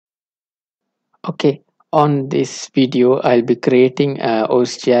Okay, on this video, I'll be creating a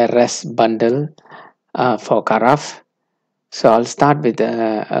OSGi REST bundle for karaf. So I'll start with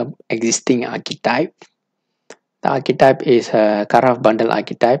the existing archetype. The archetype is a karaf bundle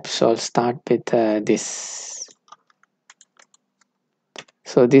archetype. So I'll start with this.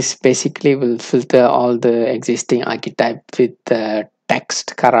 So this basically will filter all the existing archetype with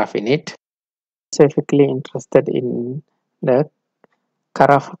text karaf in it. Specifically interested in the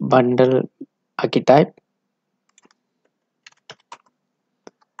karaf bundle archetype.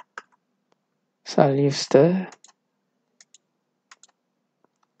 So I'll use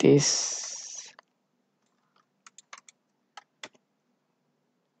this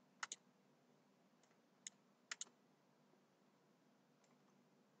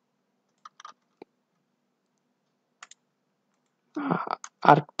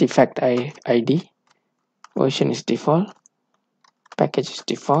artifact ID. Version is default, package is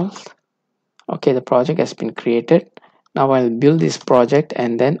default. Okay, the project has been created. Now I'll build this project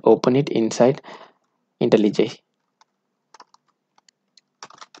and then open it inside IntelliJ.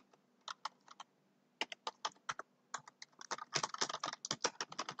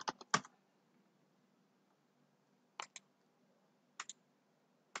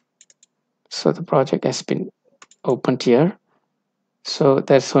 So the project has been opened here. So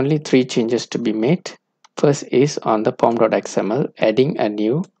there's only 3 changes to be made. First is on the pom.xml, adding a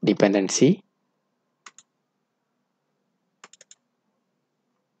new dependency.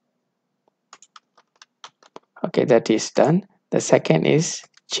 Okay, that is done. The second is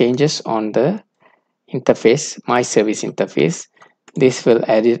changes on the interface, my service interface. This will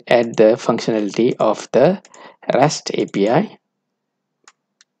add the functionality of the REST API.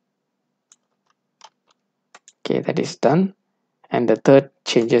 Okay, that is done. And the third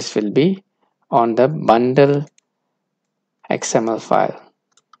changes will be on the bundle XML file,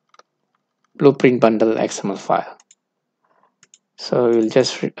 blueprint bundle XML file. So we'll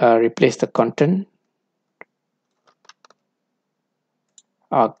just replace the content.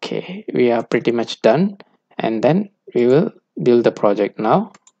 Okay, we are pretty much done, and then we will build the project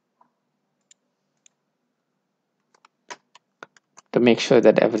now to make sure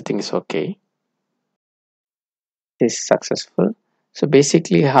that everything is okay. Is successful. So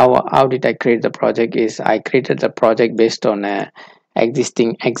basically, how did I create the project is I created the project based on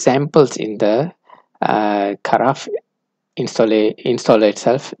existing examples in the karaf installer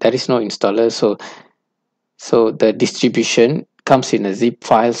itself. There is no installer, so the distribution comes in a zip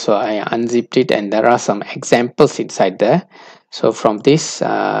file. So I unzipped it, and there are some examples inside there. So from this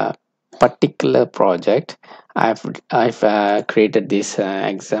particular project, I've created this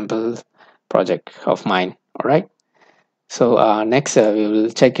example project of mine. All right. So next we will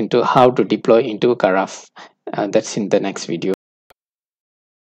check into how to deploy into karaf. That's in the next video.